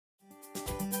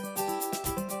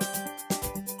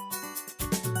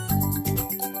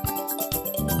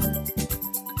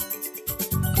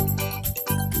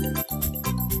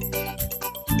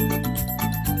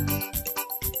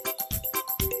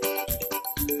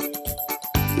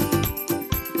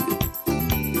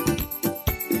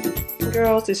and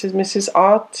girls, this is Mrs.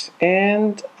 Ott,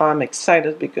 and I'm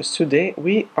excited because today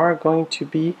we are going to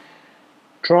be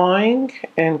drawing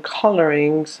and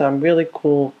coloring some really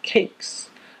cool cakes.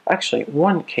 Actually,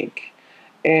 one cake,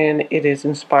 and it is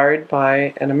inspired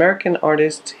by an American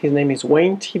artist. His name is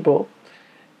Thiebaud,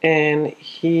 and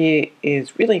he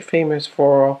is really famous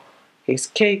for his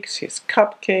cakes, his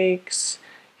cupcakes,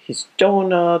 his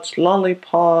donuts,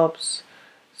 lollipops.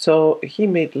 So he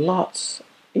made lots,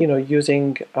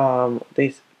 using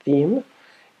this theme,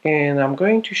 and I'm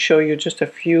going to show you just a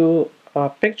few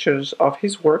pictures of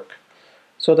his work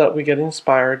so that we get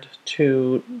inspired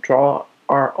to draw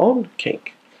our own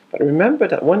cake. But remember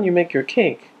that when you make your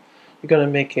cake, you're going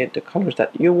to make it the colors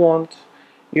that you want.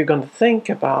 You're going to think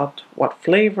about what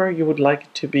flavor you would like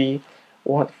it to be,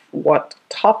 what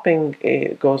topping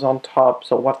goes on top,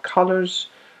 so what colors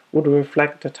would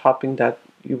reflect the topping that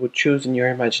you would choose in your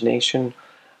imagination.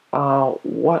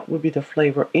 What would be the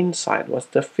flavor inside? What's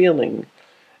the feeling?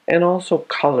 And also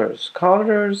colors.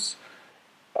 Colors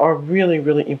are really,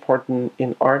 really important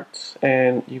in art,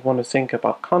 and you want to think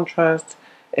about contrast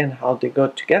and how they go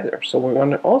together. So we're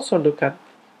going to also look at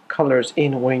colors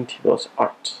in Wayne Thiebaud's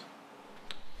art.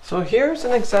 So here's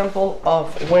an example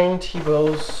of Wayne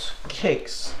Thiebaud's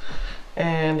cakes,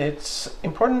 and it's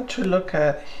important to look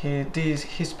at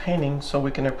his paintings so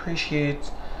we can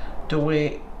appreciate the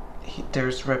way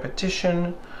there's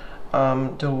repetition,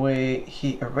 the way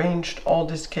he arranged all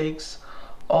these cakes,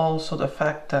 also the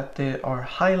fact that there are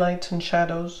highlights and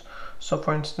shadows. So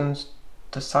for instance,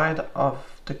 the side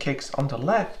of the cakes on the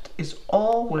left is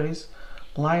always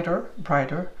lighter,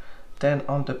 brighter than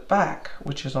on the back,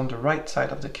 which is on the right side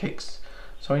of the cakes.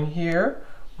 So in here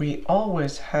we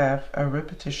always have a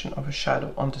repetition of a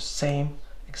shadow on the same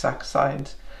exact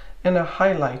side and a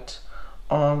highlight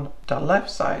on the left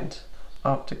side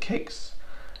of the cakes.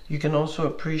 You can also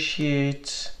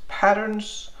appreciate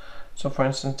patterns. So for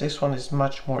instance, this one is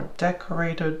much more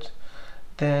decorated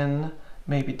than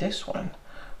maybe this one,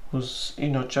 who's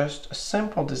just a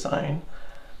simple design.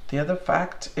 The other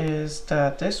fact is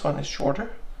that this one is shorter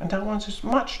and that one is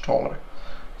much taller.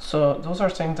 So those are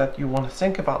things that you want to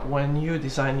think about when you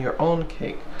design your own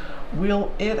cake.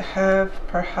 Will it have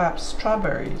perhaps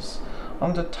strawberries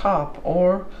on the top,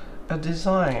 or a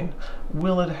design?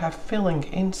 Will it have filling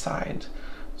inside?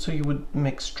 So you would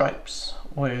make stripes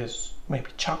with maybe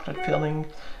chocolate filling,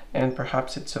 and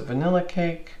perhaps it's a vanilla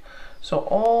cake. So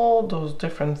all those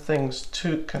different things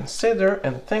to consider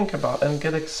and think about and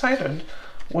get excited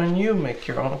when you make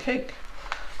your own cake.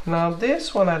 Now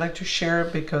this one I like to share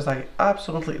because I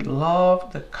absolutely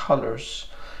love the colors.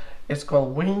 It's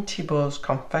called Wayne Thiebaud's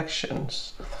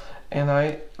Confections, and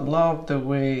I love the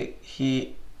way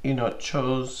he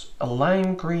chose a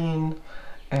lime green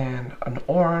and an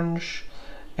orange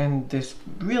and this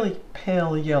really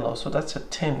pale yellow. So that's a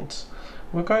tint.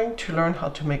 We're going to learn how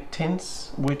to make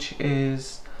tints, which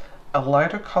is a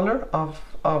lighter color of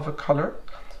a color.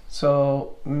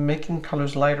 So making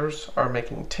colors lighter or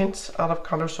making tints out of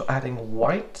color, so adding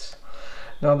white.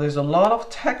 Now there's a lot of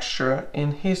texture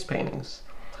in his paintings,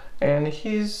 and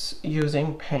he's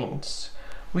using paints.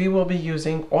 We will be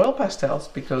using oil pastels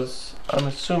because I'm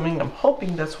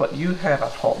hoping that's what you have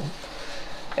at home.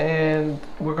 And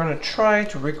we're going to try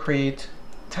to recreate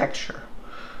texture.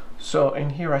 So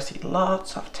in here I see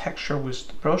lots of texture with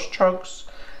the brush strokes,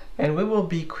 and we will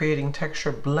be creating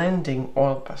texture blending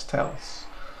oil pastels.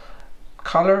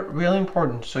 Color, really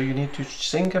important, so you need to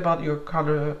think about your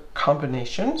color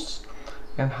combinations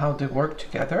and how they work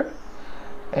together.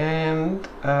 And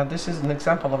this is an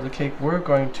example of the cake we're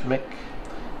going to make.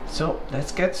 So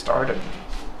let's get started.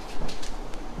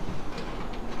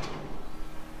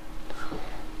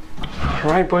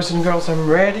 Alright, boys and girls, I'm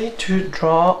ready to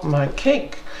draw my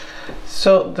cake.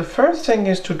 So the first thing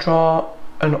is to draw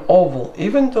an oval.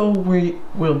 Even though we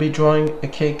will be drawing a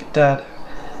cake that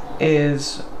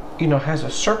is has a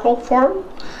circle form,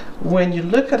 when you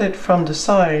look at it from the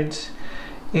sides,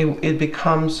 it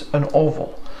becomes an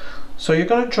oval. So you're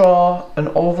going to draw an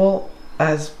oval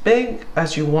as big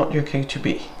as you want your cake to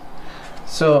be.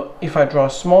 So if I draw a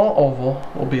small oval,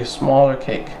 it will be a smaller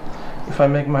cake. If I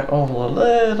make my oval a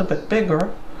little bit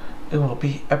bigger, it will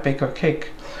be a bigger cake.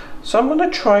 So I'm going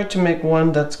to try to make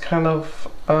one that's kind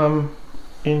of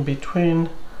in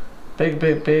between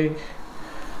big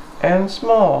and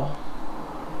small.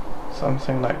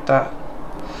 Something like that.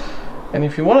 And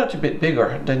if you want it to be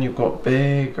bigger, then you go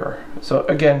bigger. So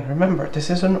again, remember, this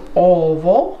is an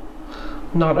oval,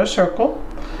 not a circle.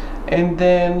 And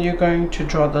then you're going to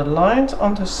draw the lines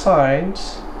on the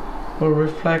sides will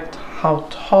reflect how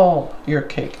tall your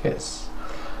cake is.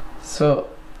 So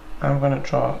I'm going to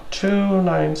draw 2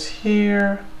 lines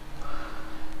here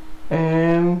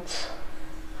And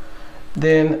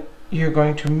then you're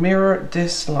going to mirror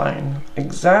this line,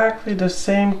 exactly the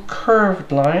same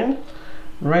curved line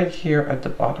right here at the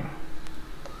bottom.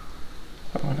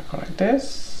 I'm going to go like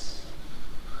this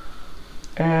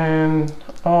and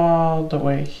all the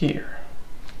way here.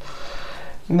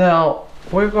 Now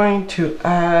we're going to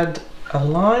add a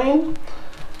line.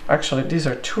 Actually, these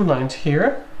are two lines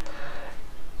here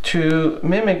to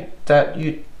mimic that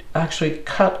you actually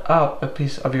cut out a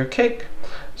piece of your cake.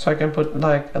 So I can put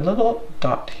like a little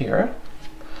dot here,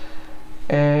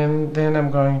 and then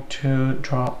I'm going to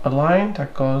draw a line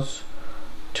that goes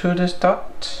to this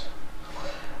dot,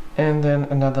 and then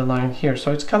another line here.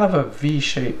 So it's kind of a V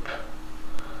shape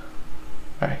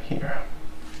right here.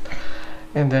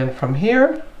 And then from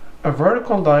here, a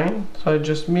vertical line. So I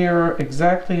just mirror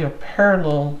exactly a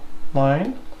parallel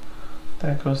line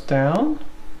that goes down.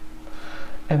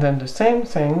 And then the same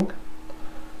thing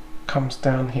comes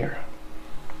down here.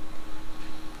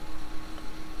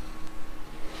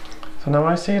 So now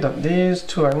I see that these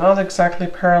two are not exactly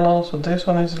parallel, so this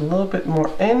one is a little bit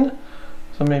more in,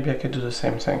 so maybe I could do the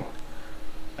same thing.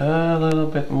 A little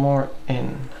bit more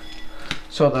in,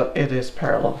 so that it is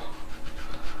parallel.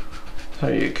 So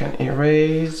you can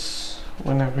erase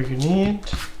whenever you need.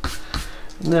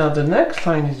 Now the next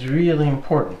line is really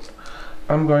important.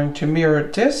 I'm going to mirror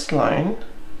this line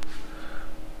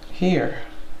here.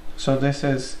 So this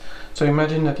is, so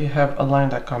imagine that you have a line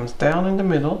that comes down in the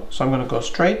middle, so I'm going to go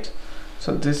straight.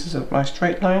 So this is my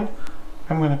straight line.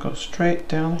 I'm going to go straight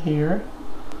down here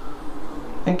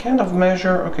and kind of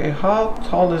measure, okay, how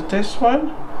tall is this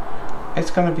one?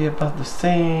 It's going to be about the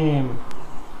same.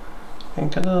 I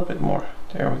think a little bit more.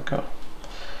 There we go.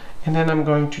 And then I'm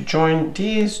going to join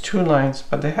these two lines,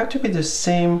 but they have to be the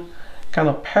same, kind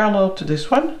of parallel to this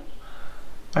one.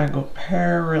 I go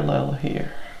parallel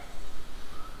here.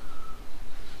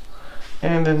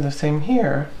 And then the same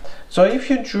here. So if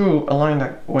you drew a line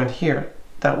that went here,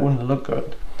 that wouldn't look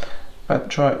good. But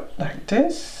draw it like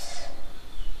this.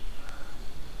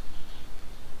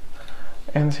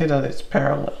 And see that it's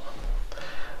parallel.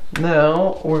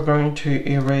 Now we're going to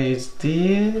erase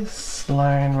this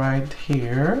line right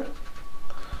here.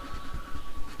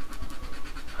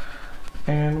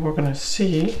 And we're going to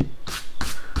see.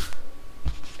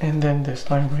 And then this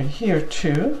line right here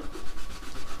too.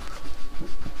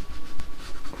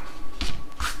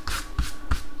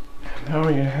 Now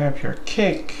you have your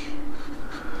cake,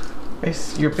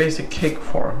 your basic cake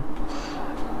form.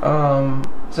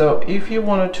 So if you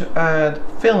wanted to add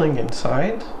filling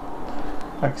inside,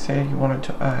 like say you wanted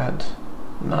to add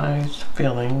nice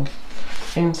filling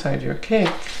inside your cake,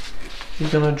 you're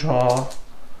gonna draw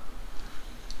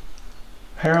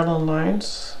parallel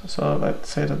lines. So let's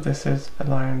say that this is a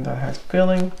line that has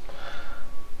filling,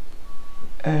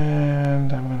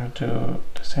 and I'm gonna do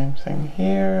the same thing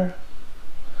here.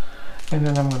 And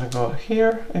then I'm going to go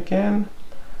here again.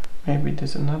 Maybe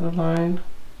there's another line.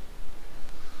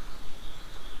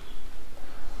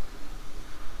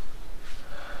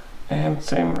 And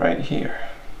same right here.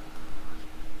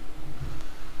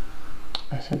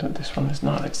 I see that this one is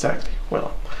not exactly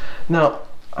well. Now,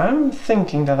 I'm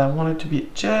thinking that I want it to be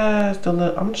just a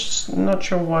little, I'm just not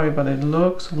sure why, but it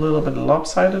looks a little bit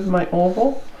lopsided, my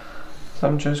oval. So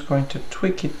I'm just going to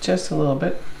tweak it just a little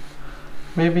bit.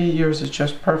 Maybe yours is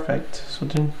just perfect, so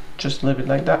then just leave it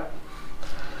like that.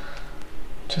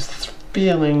 Just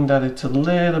feeling that it's a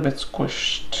little bit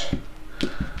squished.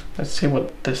 Let's see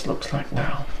what this looks like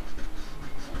now.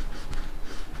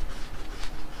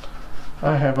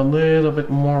 I have a little bit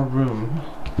more room.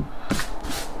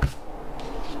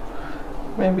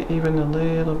 Maybe even a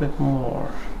little bit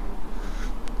more.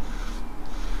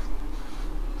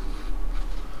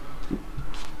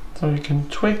 So you can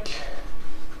tweak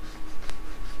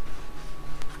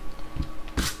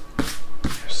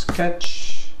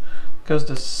sketch, because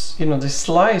this, you know, this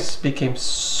slice became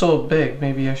so big.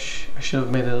 Maybe I should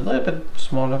have made it a little bit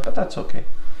smaller, but that's okay.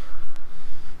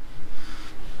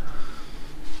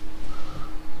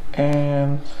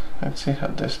 And let's see how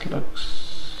this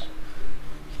looks.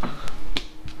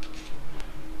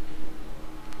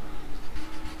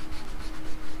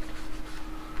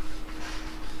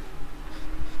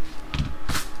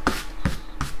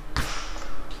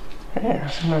 Yeah, I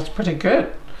think that's pretty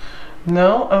good.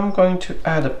 Now I'm going to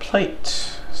add a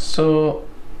plate. So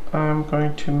I'm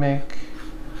going to make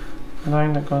a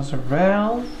line that goes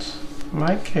around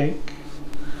my cake.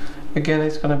 Again,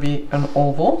 it's going to be an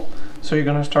oval. So you're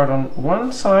going to start on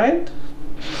one side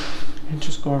and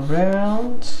just go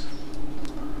around.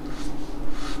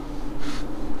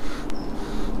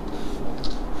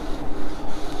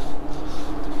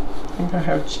 And I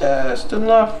have just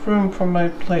enough room for my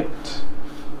plate.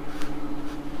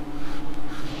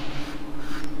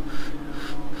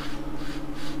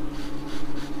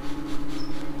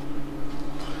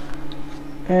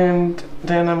 And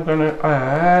then I'm gonna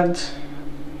add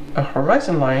a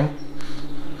horizon line,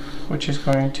 which is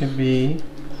going to be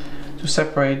to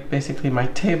separate basically my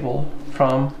table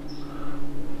from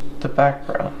the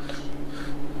background.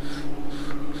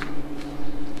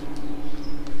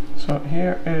 So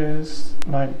here is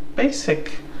my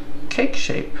basic cake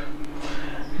shape.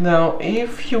 Now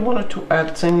if you wanted to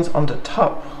add things on the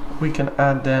top, we can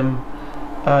add them.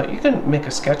 You can make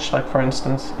a sketch, like for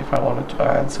instance, if I wanted to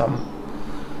add some,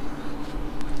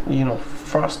 you know,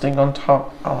 frosting on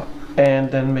top,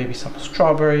 and then maybe some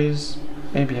strawberries.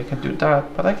 Maybe I can do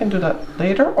that, but I can do that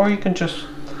later, or you can just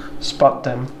spot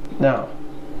them now.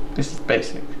 This is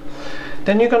basic.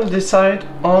 Then you're going to decide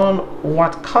on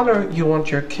what color you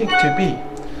want your cake to be.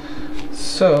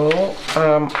 So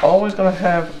I'm always going to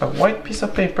have a white piece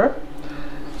of paper,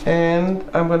 and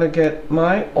I'm going to get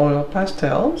my oil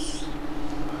pastels.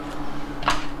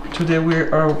 Today we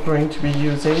are going to be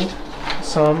using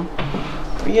some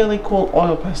really cool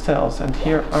oil pastels, and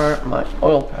here are my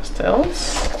oil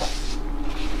pastels.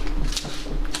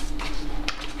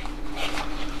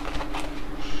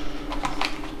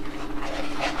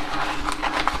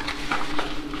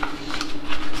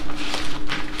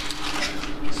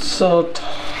 So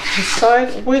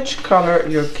decide which color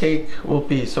your cake will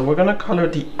be. So we're gonna color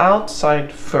the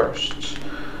outside first.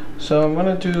 So I'm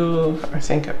gonna do, I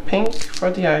think, a pink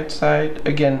for the outside.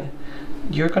 Again,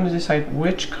 you're going to decide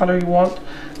which color you want.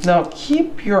 Now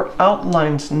keep your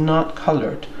outlines not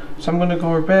colored. So I'm going to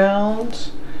go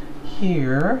around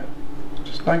here,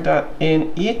 just like that,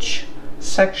 in each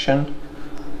section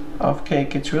of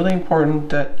cake. It's really important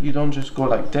that you don't just go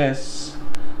like this.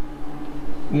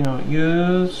 You know,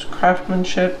 use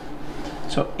craftsmanship.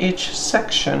 So each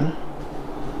section,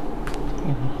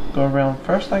 you know, go around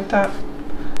first like that,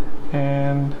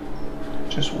 and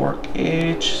just work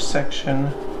each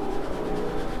section.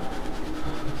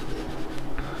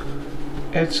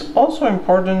 It's also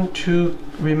important to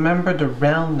remember the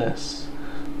roundness.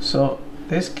 So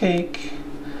this cake,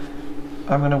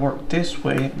 I'm gonna work this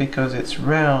way because it's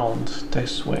round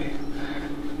this way,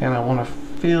 and I want to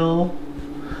fill,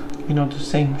 you know, the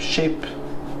same shape.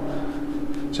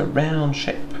 It's a round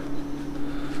shape.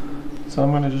 So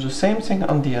I'm gonna do the same thing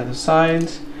on the other side,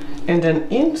 and then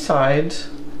inside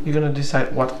you're gonna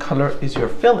decide what color is your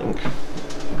filling.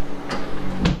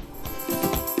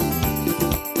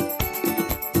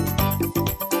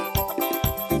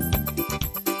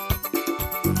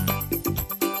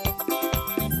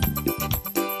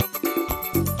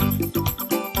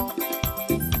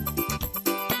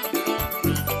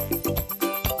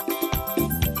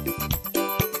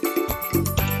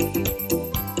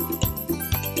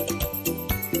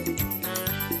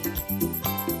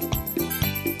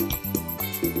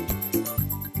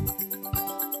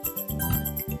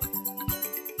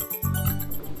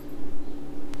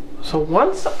 So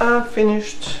once I've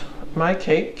finished my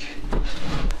cake,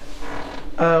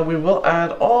 we will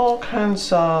add all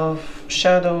kinds of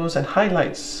shadows and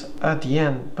highlights at the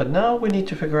end. But now we need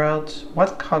to figure out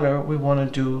what color we want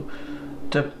to do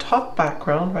the top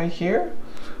background right here,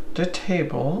 the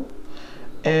table,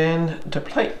 and the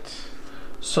plate.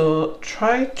 So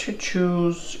try to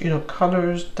choose, you know,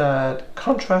 colors that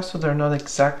contrast so they're not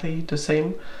exactly the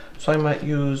same. So I might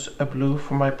use a blue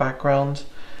for my background,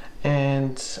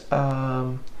 and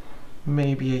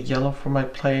maybe a yellow for my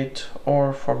plate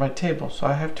or for my table. So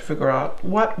I have to figure out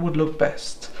what would look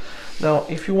best. Now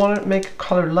if you want to make a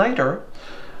color lighter,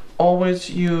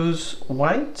 always use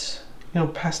white. You know,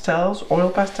 pastels, oil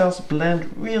pastels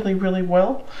blend really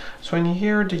well. So in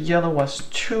here the yellow was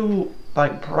too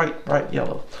like bright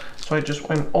yellow, so I just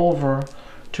went over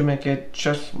to make it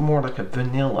just more like a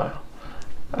vanilla,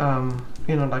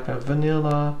 you know, like a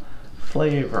vanilla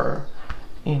flavor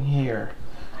in here.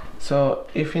 So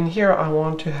if in here I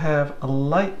want to have a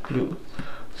light blue,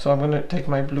 so I'm going to take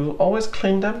my blue. Always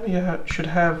clean them. You should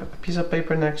have a piece of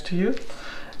paper next to you,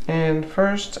 and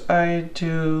first I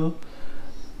do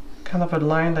kind of a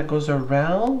line that goes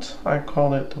around. I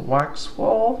call it the wax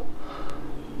wall,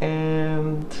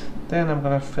 and then I'm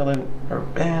going to fill in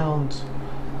around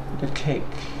the cake.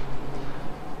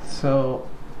 So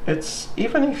it's,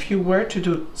 even if you were to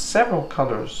do several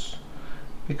colors,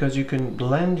 because you can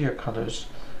blend your colors,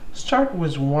 start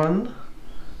with one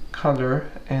color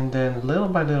and then little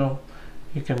by little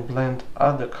you can blend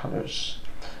other colors.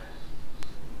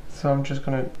 So I'm just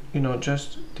gonna, you know,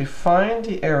 just define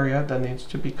the area that needs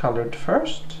to be colored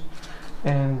first,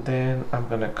 and then I'm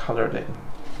gonna color it in.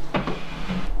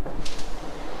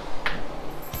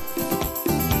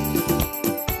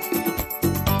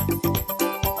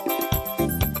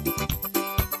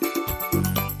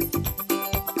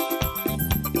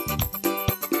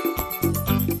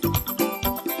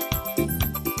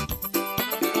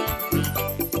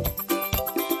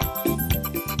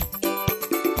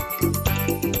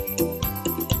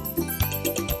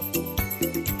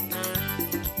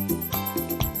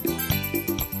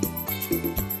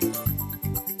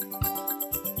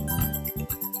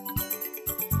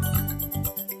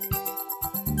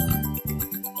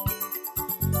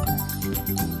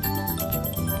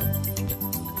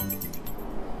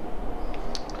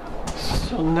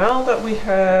 So now that we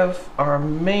have our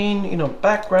main,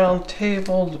 background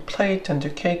table, the plate and the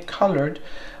cake colored,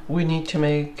 we need to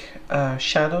make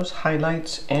shadows,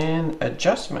 highlights and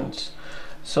adjustments.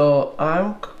 So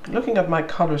I'm looking at my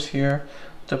colors here.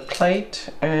 The plate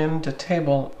and the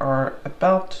table are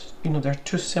about, they're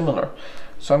too similar.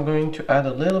 So I'm going to add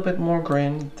a little bit more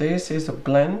green. This is a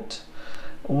blend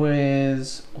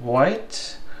with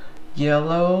white,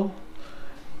 yellow,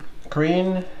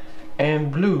 green and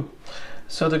blue.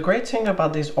 So the great thing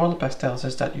about these oil pastels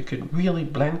is that you could really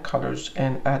blend colors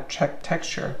and add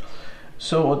texture.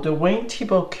 So the Wayne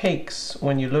Thiebaud cakes,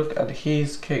 when you look at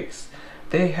his cakes,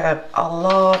 they have a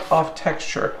lot of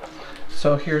texture.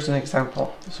 So here's an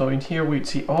example. So in here we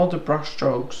see all the brush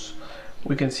strokes.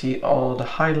 We can see all the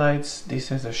highlights.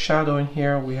 This is a shadow in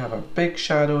here. We have a big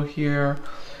shadow here.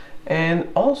 And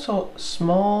also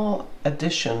small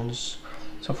additions.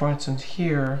 So for instance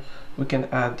here, we can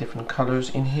add different colors.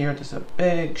 In here there's a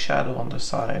big shadow on the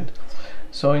side.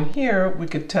 So in here we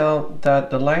could tell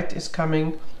that the light is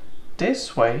coming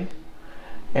this way,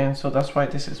 and so that's why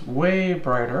this is way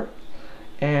brighter,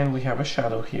 and we have a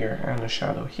shadow here and a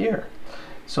shadow here.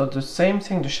 So the same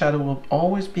thing, the shadow will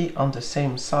always be on the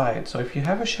same side. So if you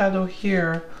have a shadow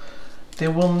here,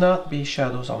 there will not be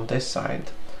shadows on this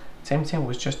side. Same thing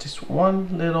with just this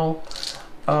one little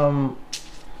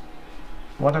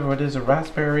whatever it is, a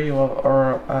raspberry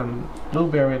or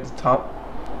blueberry at the top,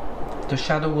 the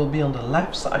shadow will be on the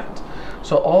left side.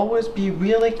 So always be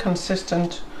really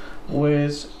consistent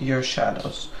with your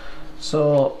shadows.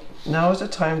 So now is the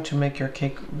time to make your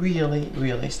cake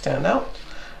really stand out.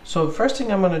 So the first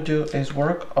thing I'm going to do is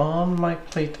work on my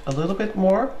plate a little bit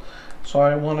more. So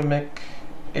I want to make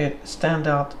it stand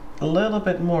out a little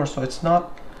bit more so it's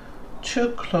not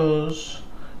too close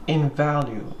in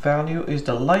value. Value is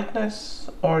the lightness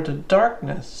or the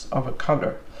darkness of a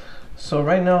color. So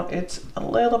right now it's a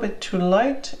little bit too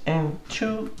light and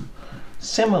too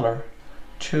similar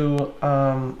to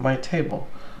my table.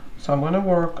 So I'm going to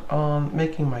work on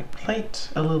making my plate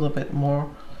a little bit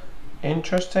more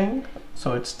interesting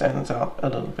so it stands out a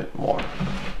little bit more.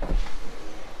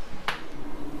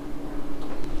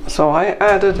 So I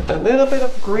added a little bit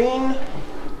of green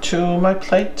to my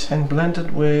plate and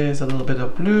blended with a little bit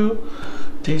of blue,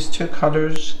 these two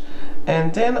colors,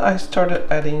 and then I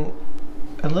started adding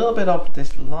a little bit of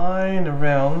this line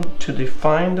around to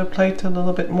define the plate a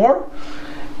little bit more.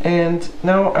 And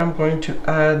now I'm going to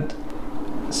add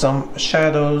some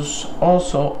shadows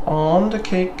also on the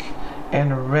cake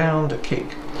and around the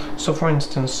cake. So for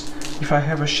instance, if I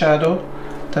have a shadow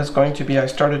that's going to be, I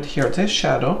started here this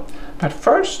shadow, but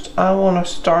first I want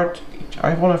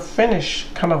to finish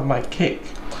kind of my cake.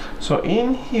 So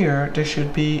in here there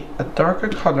should be a darker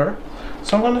color.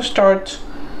 So I'm going to start,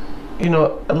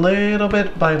 a little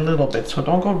bit by little bit. So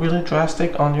don't go really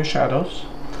drastic on your shadows.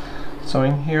 So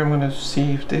in here I'm going to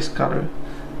see if this color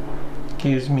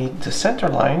gives me the center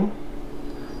line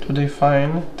to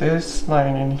define this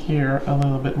line in here a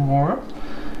little bit more.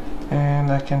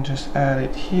 And I can just add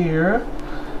it here.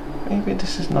 Maybe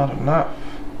this is not enough.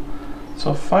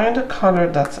 So find a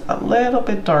color that's a little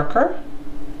bit darker,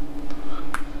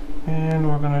 and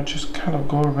we're gonna just kind of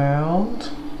go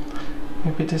around.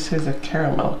 Maybe this is a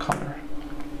caramel color.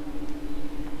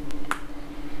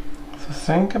 So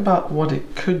think about what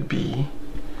it could be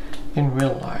in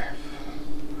real life.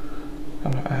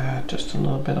 I'm gonna add just a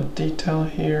little bit of detail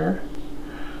here.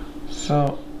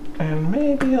 So, and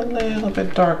maybe a little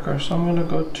bit darker. So I'm gonna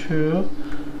go to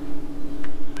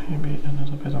maybe a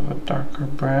little bit of a darker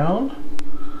brown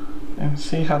and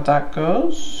see how that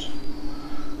goes.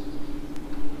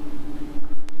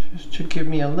 Just to give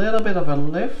me a little bit of a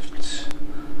lift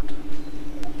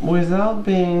without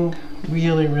being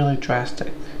really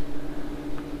drastic.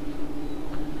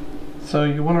 So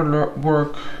you want to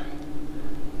work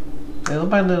little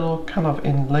by little, kind of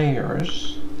in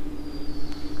layers,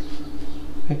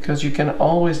 because you can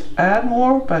always add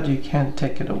more, but you can't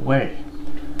take it away.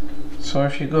 So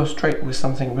if you go straight with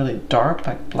something really dark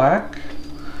like black,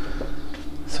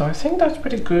 So I think that's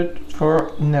pretty good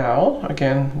for now.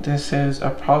 Again, this is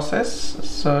a process,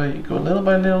 so you go little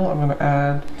by little. I'm going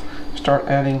to start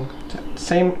adding the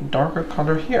same darker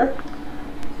color here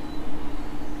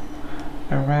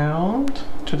around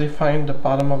to define the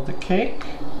bottom of the cake.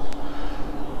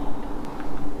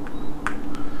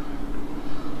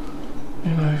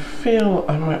 And I feel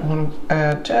I might want to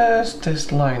add just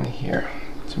this line here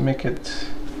to make it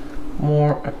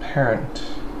more apparent.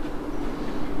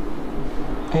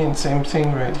 And same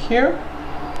thing right here.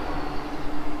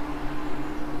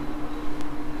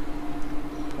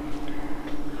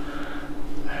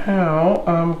 Now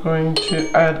I'm going to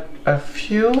add a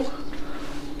few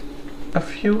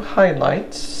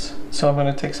highlights. So I'm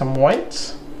going to take some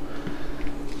whites,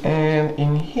 and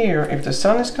in here, if the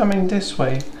sun is coming this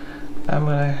way, I'm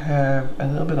going to have a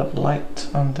little bit of light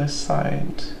on this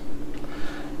side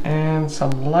and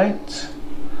some light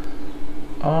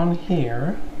on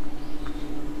here,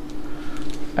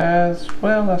 as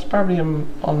well as probably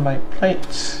on my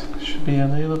plate should be a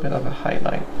little bit of a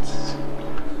highlight.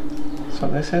 So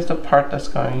this is the part that's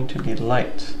going to be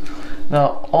light.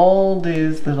 Now all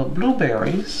these little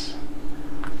blueberries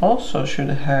also should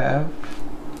have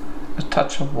a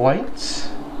touch of white.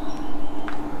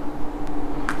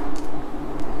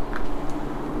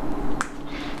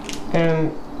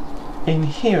 And in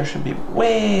here should be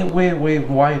way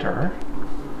wider,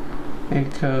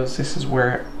 because this is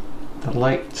where the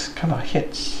light kind of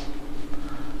hits.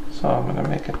 So I'm going to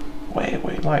make it way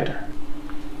lighter.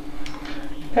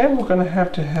 And we're going to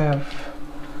have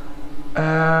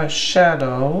a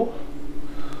shadow.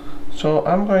 So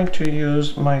I'm going to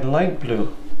use my light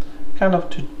blue kind of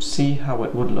to see how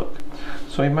it would look.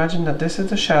 So imagine that this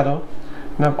is the shadow,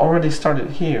 and I've already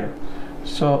started here.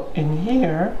 So in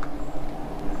here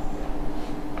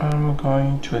I'm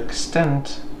going to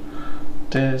extend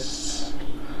this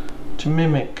to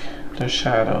mimic the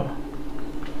shadow.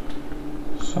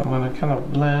 So I'm going to kind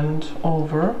of blend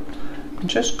over,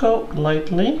 just go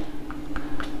lightly.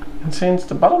 And since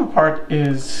the bottom part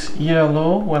is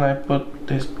yellow, when I put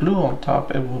this blue on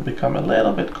top, it will become a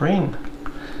little bit green.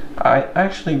 I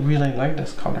actually really like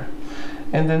this color.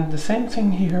 And then the same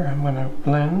thing here, I'm going to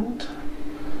blend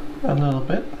a little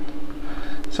bit.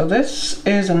 So this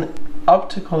is an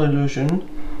optical illusion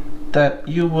that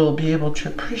you will be able to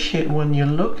appreciate when you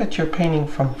look at your painting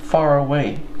from far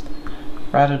away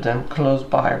rather than close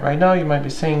by. Right now you might be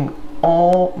saying,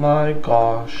 oh my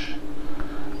gosh,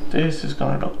 this is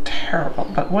going to look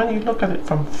terrible. But when you look at it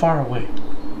from far away,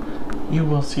 you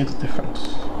will see the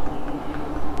difference.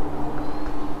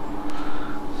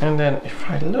 And then if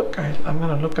I look, I'm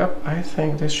going to look up, I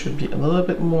think this should be a little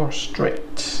bit more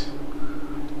straight.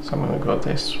 So I'm going to go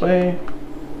this way.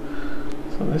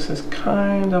 So this is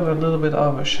kind of a little bit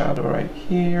of a shadow right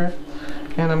here.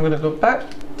 And I'm going to go back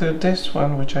to this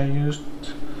one, which I used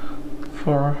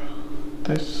for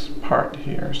this part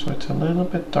here. So it's a little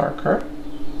bit darker.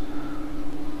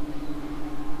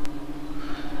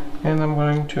 And I'm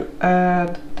going to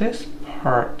add this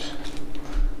part.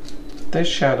 This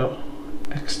shadow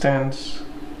extends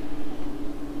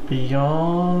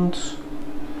beyond,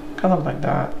 kind of like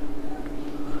that,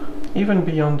 even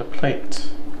beyond the plate.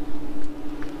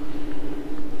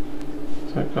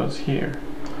 So it goes here.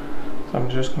 So I'm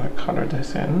just going to color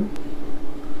this in.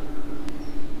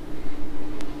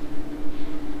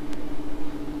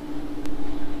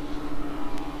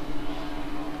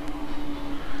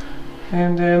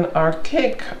 And then our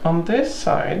cake on this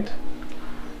side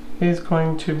is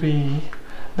going to be,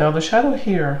 now the shadow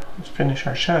here, let's finish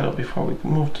our shadow before we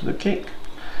move to the cake.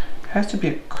 It has to be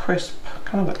a crisp,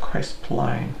 kind of a crisp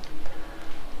line.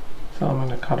 So I'm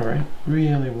going to color it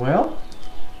really well.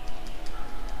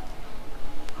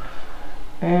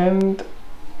 And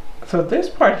so this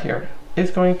part here is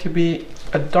going to be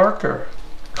a darker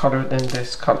color than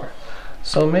this color.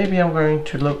 So maybe I'm going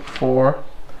to look for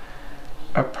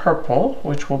a purple,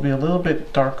 which will be a little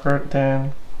bit darker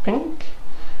than pink.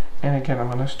 And again, I'm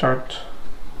going to start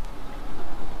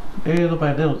little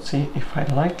by little to see if I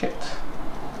like it.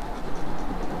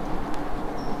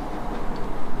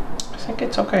 I think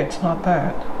it's okay, it's not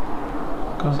bad.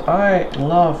 Because I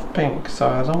love pink, so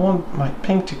I don't want my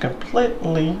pink to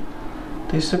completely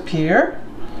disappear.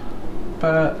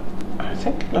 But I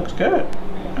think it looks good.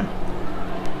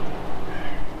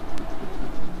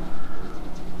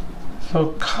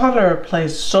 So color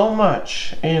plays so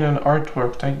much in an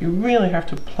artwork that you really have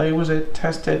to play with it,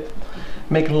 test it,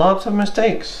 make lots of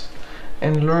mistakes,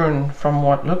 and learn from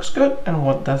what looks good and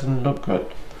what doesn't look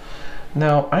good.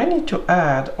 Now I need to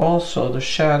add also the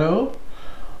shadow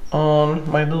on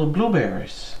my little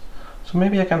blueberries. So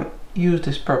maybe I can use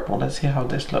this purple. Let's see how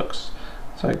this looks.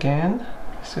 So again,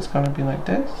 this is going to be like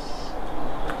this.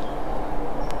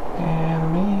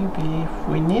 And maybe if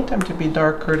we need them to be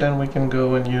darker, then we can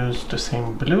go and use the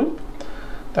same blue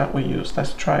that we used.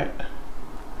 Let's try it.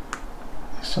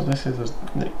 So this is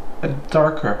a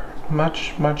darker,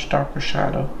 much darker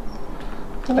shadow.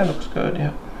 And that looks good,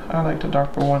 yeah. I like the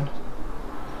darker one.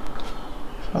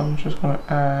 So I'm just going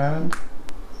to add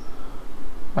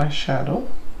my shadow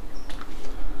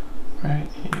right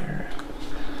here.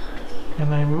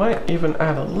 And I might even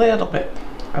add a little bit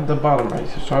at the bottom right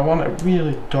here. So I want a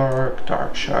really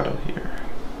dark shadow here.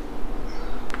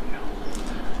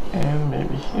 And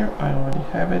maybe here, I already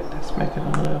have it. Let's make it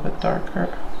a little bit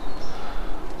darker.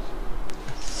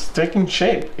 It's taking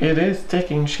shape. It is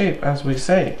taking shape, as we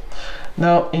say.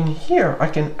 Now in here, I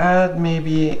can add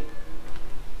maybe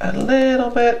a little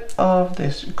bit of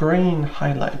this green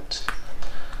highlight.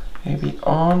 Maybe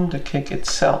on the cake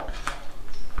itself.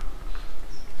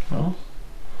 No?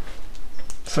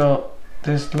 So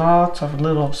there's lots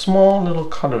of small little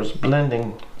colors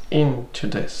blending into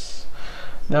this.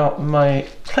 Now my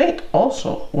plate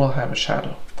also will have a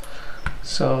shadow.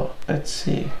 So let's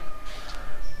see.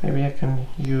 Maybe I can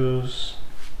use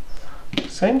the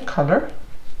same color,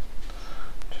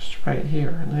 just right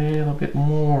here, a little bit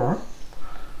more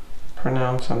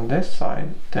pronounced on this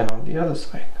side than on the other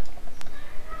side.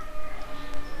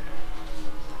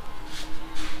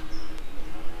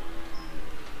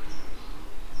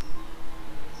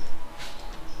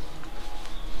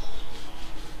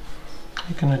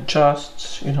 You can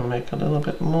adjust, make a little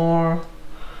bit more.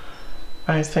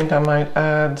 I think I might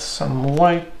add some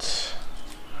white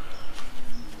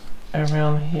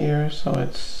around here, so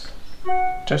it's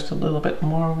just a little bit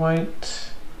more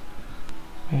white.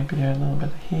 Maybe a little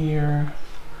bit here.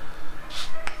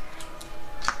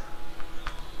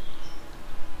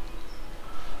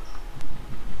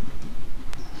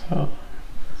 So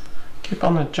keep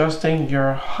on adjusting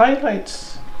your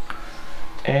highlights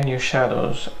and your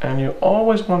shadows, and you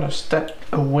always want to step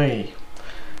away.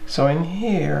 So in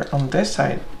here on this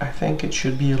side, I think it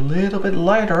should be a little bit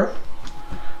lighter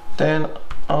than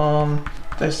on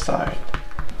this side.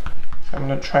 So I'm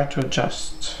going to try to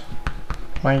adjust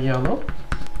my yellow.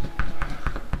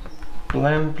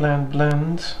 Blend, blend,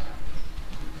 blend.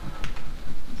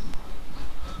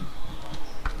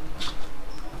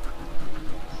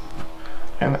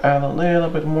 And add a little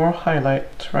bit more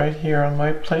highlight right here on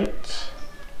my plate.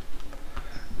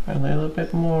 A little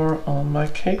bit more on my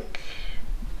cake.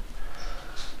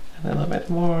 A little bit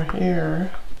more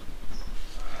here.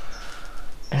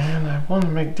 And I want to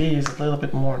make these a little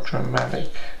bit more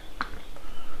dramatic.